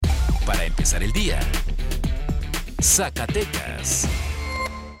para empezar el día. Zacatecas.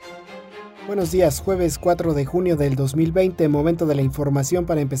 Buenos días, jueves 4 de junio del 2020, momento de la información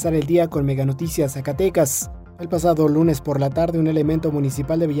para empezar el día con Meganoticias Zacatecas. El pasado lunes por la tarde, un elemento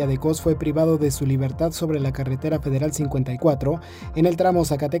municipal de Villadecós fue privado de su libertad sobre la carretera federal 54 en el tramo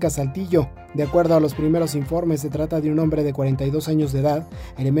Zacatecas-Saltillo. De acuerdo a los primeros informes, se trata de un hombre de 42 años de edad,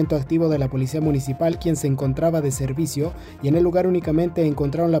 elemento activo de la policía municipal, quien se encontraba de servicio y en el lugar únicamente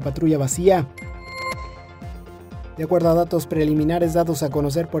encontraron la patrulla vacía. De acuerdo a datos preliminares dados a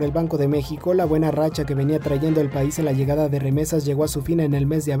conocer por el Banco de México, la buena racha que venía trayendo el país en la llegada de remesas llegó a su fin en el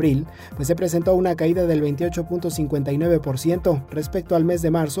mes de abril, pues se presentó una caída del 28.59% respecto al mes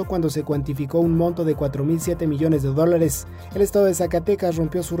de marzo, cuando se cuantificó un monto de 4.007 millones de dólares. El estado de Zacatecas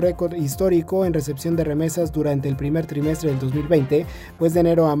rompió su récord histórico en recepción de remesas durante el primer trimestre del 2020, pues de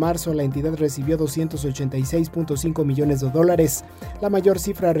enero a marzo la entidad recibió 286.5 millones de dólares, la mayor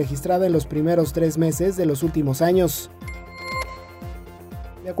cifra registrada en los primeros 3 meses de los últimos años.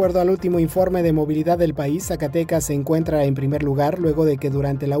 De acuerdo al último informe de movilidad del país, Zacatecas se encuentra en primer lugar luego de que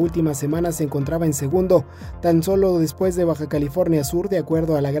durante la última semana se encontraba en segundo, tan solo después de Baja California Sur. De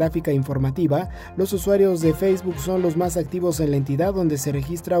acuerdo a la gráfica informativa, los usuarios de Facebook son los más activos en la entidad, donde se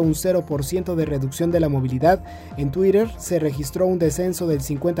registra un 0% de reducción de la movilidad. En Twitter se registró un descenso del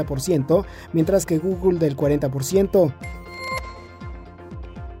 50%, mientras que Google del 40%.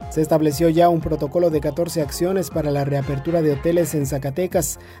 Se estableció ya un protocolo de 14 acciones para la reapertura de hoteles en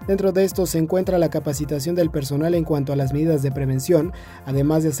Zacatecas. Dentro de esto se encuentra la capacitación del personal en cuanto a las medidas de prevención,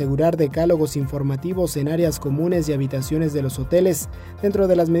 además de asegurar decálogos informativos en áreas comunes y habitaciones de los hoteles. Dentro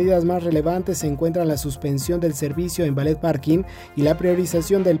de las medidas más relevantes se encuentra la suspensión del servicio en valet parking y la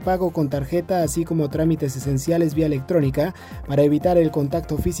priorización del pago con tarjeta, así como trámites esenciales vía electrónica para evitar el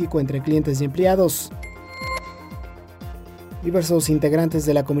contacto físico entre clientes y empleados. Diversos integrantes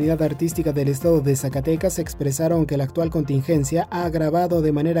de la comunidad artística del estado de Zacatecas expresaron que la actual contingencia ha agravado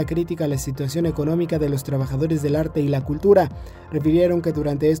de manera crítica la situación económica de los trabajadores del arte y la cultura. Refirieron que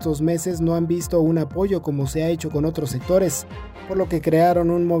durante estos meses no han visto un apoyo como se ha hecho con otros sectores, por lo que crearon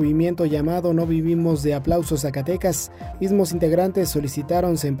un movimiento llamado No Vivimos de Aplausos Zacatecas. Mismos integrantes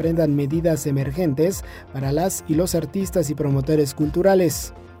solicitaron se emprendan medidas emergentes para las y los artistas y promotores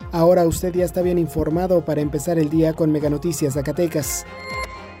culturales. Ahora usted ya está bien informado para empezar el día con Meganoticias Zacatecas.